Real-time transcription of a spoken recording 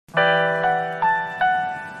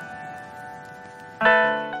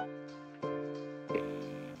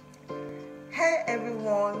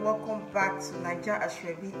to Naija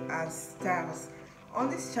Ashrebi and Styles. On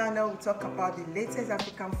this channel, we talk about the latest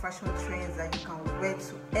African fashion trends that you can wear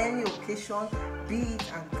to any occasion, be it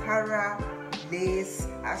Ankara, lace,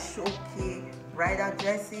 ashoke, bridal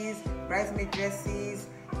dresses, bridesmaid dresses,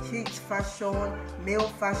 kids fashion, male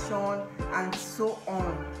fashion, and so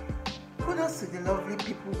on. Kudos to the lovely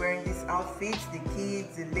people wearing these outfits, the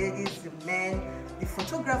kids, the ladies, the men, the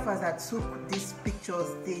photographers that took these pictures.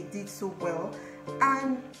 They did so well,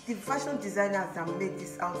 and the fashion designers that made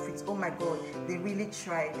these outfits, oh my god, they really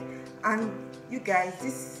tried. And you guys,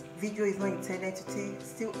 this video is not intended to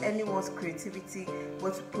steal anyone's creativity,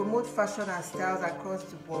 but to promote fashion and styles across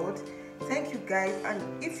the world. Thank you guys,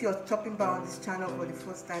 and if you're stopping by on this channel for the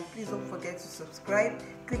first time, please don't forget to subscribe,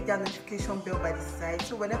 click that notification bell by the side,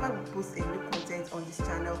 so whenever we post a new content on this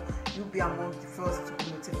channel, you'll be among the first to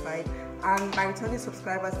be notified. And my returning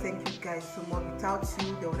subscribers, thank you guys so much. Without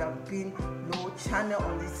you, there would have been no channel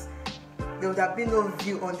on this, there would have been no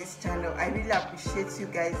view on this channel. I really appreciate you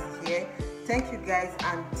guys here. Thank you guys,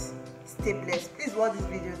 and stay blessed. Please watch this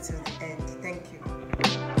video till the end. Thank you.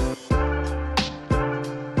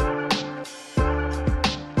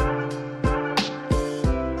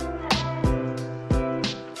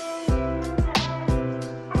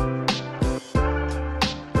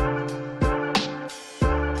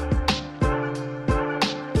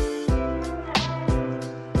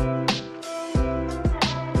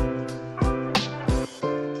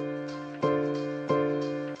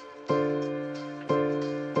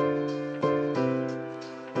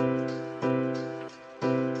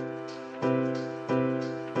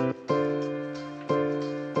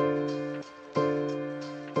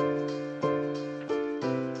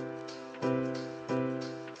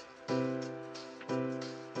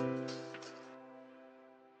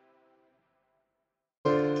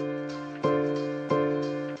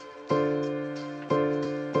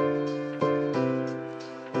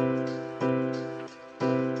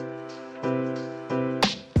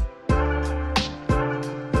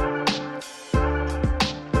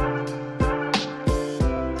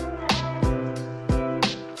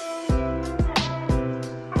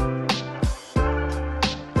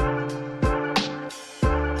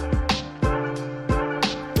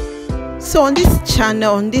 So on this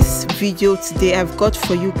channel, on this video today, I've got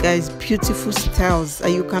for you guys beautiful styles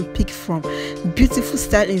that you can pick from, beautiful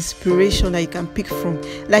style inspiration that you can pick from,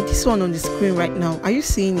 like this one on the screen right now. Are you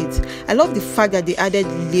seeing it? I love the fact that they added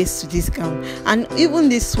lace to this gown, and even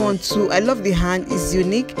this one too. I love the hand, is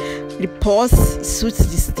unique. The purse suits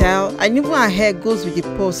the style, and even her hair goes with the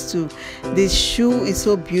purse too. The shoe is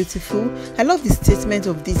so beautiful. I love the statement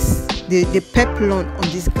of this, the peplon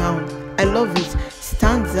on this gown. I love it.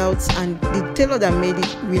 Stands out, and the tailor that made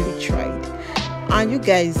it really tried. And you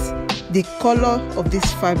guys, the color of this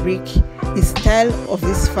fabric, the style of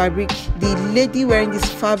this fabric, the lady wearing this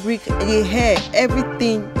fabric, the hair,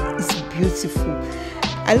 everything is beautiful.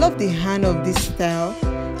 I love the hand of this style.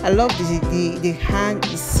 I love the hand.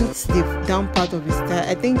 It suits the down part of the style.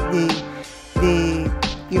 I think they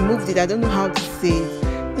removed it. I don't know how to say it.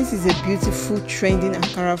 This is a beautiful trending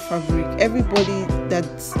Ankara fabric.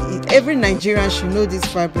 Every Nigerian should know this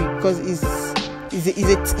fabric because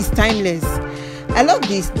it's timeless. I love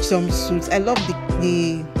these jumpsuits. I love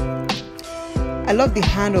the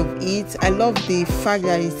hand of it. I love the fact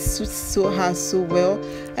that it suits her so well.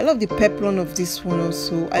 I love the peplon of this one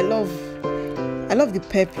also. I love the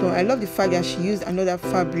peplon. I love the fact that she used another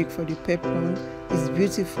fabric for the peplon. It's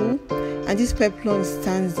beautiful, and this peplon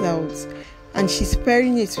stands out. And she's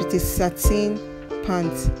pairing it with a satin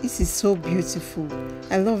pants. This is so beautiful.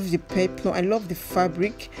 I love the peplon. I love the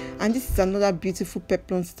fabric, and this is another beautiful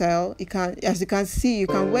peplon style. As you can see, you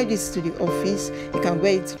can wear this to the office, you can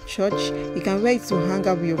wear it to church, you can wear it to hang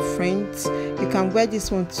out with your friends, you can wear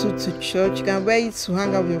this one too to church, you can wear it to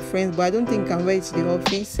hang out with your friends, but I don't think you can wear it to the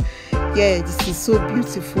office. Yeah, this is so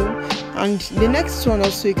beautiful. And the next one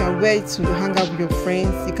also, you can wear it to hang out with your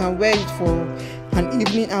friends, you can wear it for an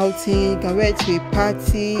evening outing, you can wear it to a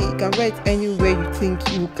party, you can wear it anywhere you think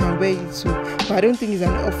you can wear it to, but I don't think it's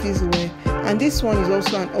an office wear. And this one is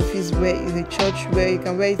also an office wear, it's a church wear, you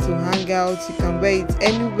can wear it to hang out, you can wear it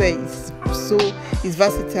anywhere. It's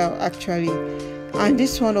versatile actually. And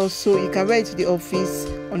this one also, you can wear it to the office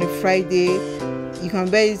on a Friday, you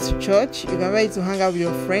can wear it to church, you can wear it to hang out with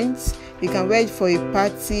your friends, you can wear it for a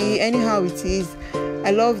party, anyhow it is. I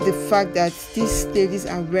love the fact that these ladies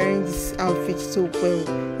are wearing this outfit so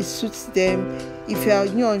well. It suits them. If you are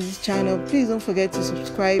new on this channel, please don't forget to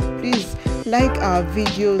subscribe. Please like our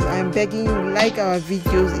videos. I'm begging you, like our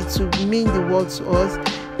videos. It will mean the world to us.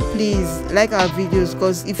 Please like our videos,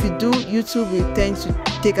 because if you do, YouTube will tend to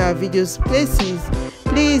take our videos places.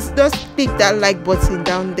 please just click that like button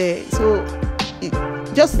down there. So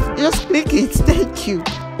just click it. Thank you.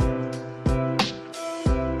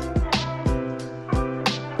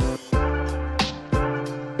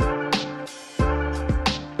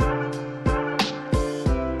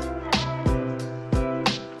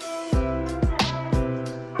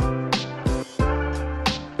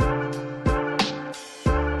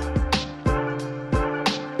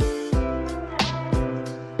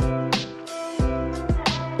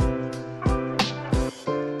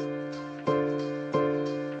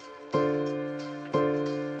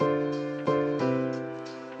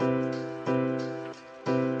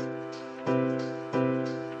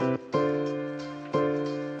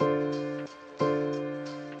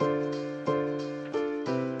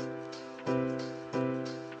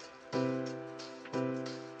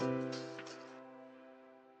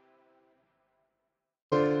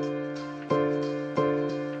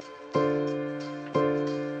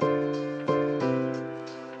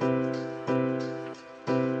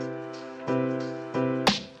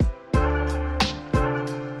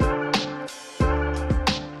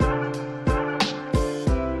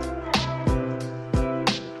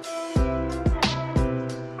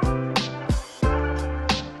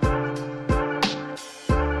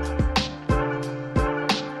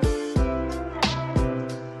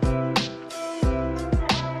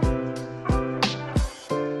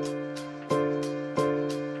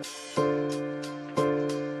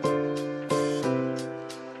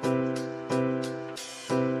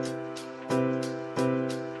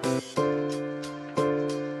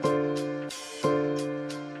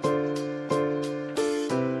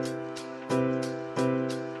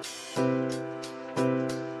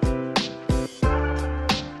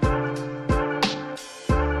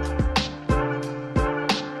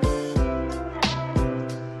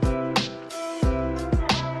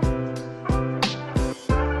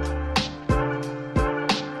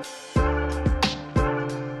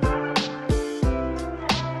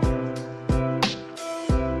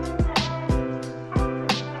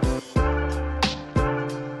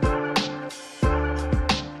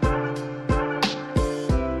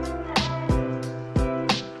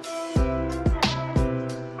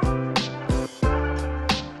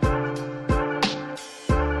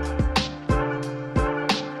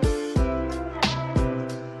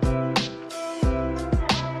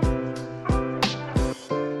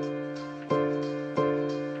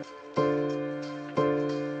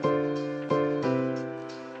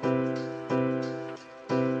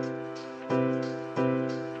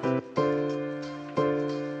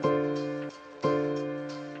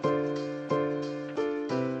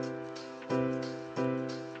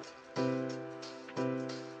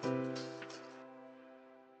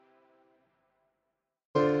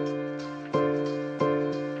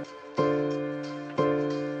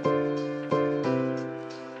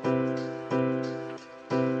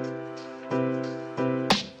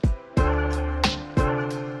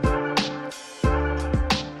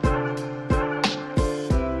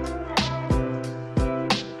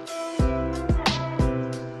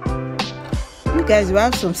 You guys, we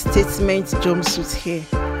have some statement jumpsuit here.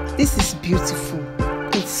 This is beautiful.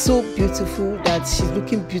 It's so beautiful that she's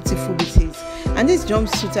looking beautiful with it. And this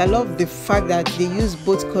jumpsuit, I love the fact that they use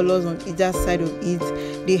both colors on either side of it.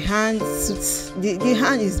 The hand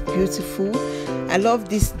is beautiful. I love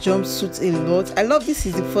this jumpsuit a lot. I love this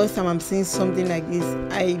is the first time I'm seeing something like this.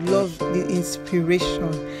 I love the inspiration.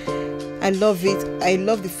 I love it. I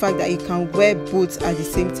love the fact that you can wear both at the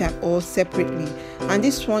same time or separately. And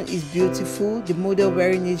this one is beautiful. The model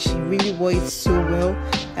wearing it, she really wore it so well.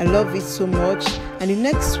 I love it so much. And the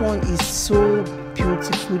next one is so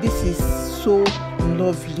beautiful. This is so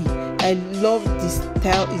lovely. I love the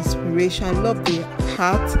style inspiration. I love the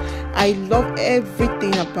hat. I love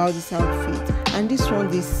everything about this outfit. And this one,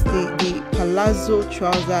 the palazzo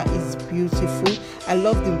trouser is beautiful. I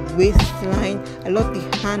love the waistline. I love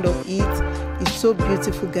the hand of it. It's so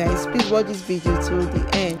beautiful, guys. Please watch this video till the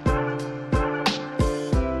end.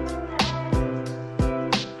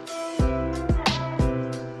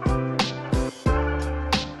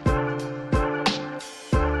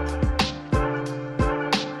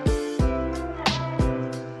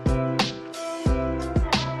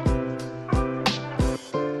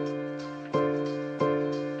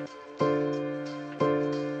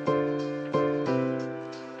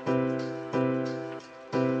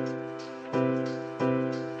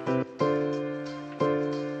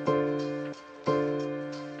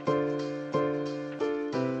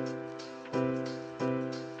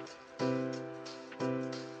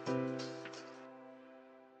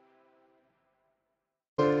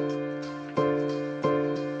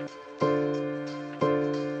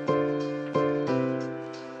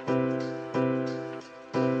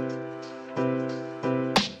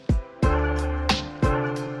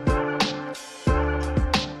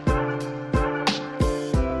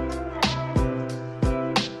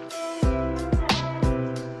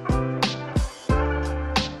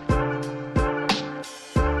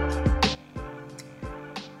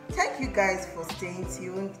 thank you guys for staying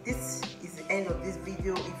tuned. This is the end of this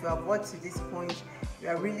video. If you have watched to this point, we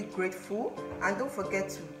are really grateful, and don't forget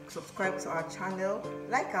to subscribe to our channel,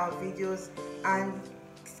 like our videos, and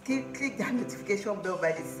click that notification bell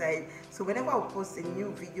by the side, so whenever I post a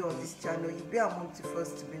new video on this channel, you'll be among the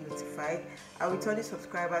first to be notified. Our returning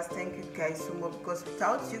subscribers, thank you guys so much, because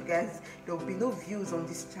without you guys there will be no views on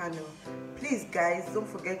this channel. Please guys, don't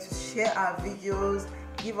forget to share our videos,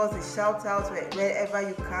 give us a shout out wherever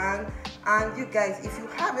you can, and you guys, if you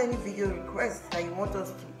have any video requests that you want us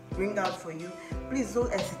to bring out for you, please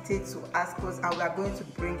don't hesitate to ask us, and we are going to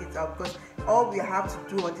bring it out, because all we have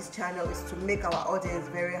to do on this channel is to make our audience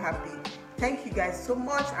very happy. Thank you guys so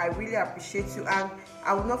much. I really appreciate you, and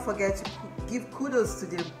I will not forget to give kudos to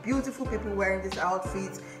the beautiful people wearing these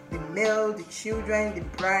outfits, the male, the children, the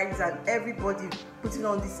brides, and everybody putting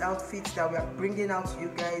on these outfits that we are bringing out to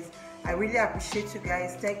you guys. I really appreciate you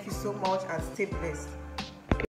guys. Thank you so much, and stay blessed.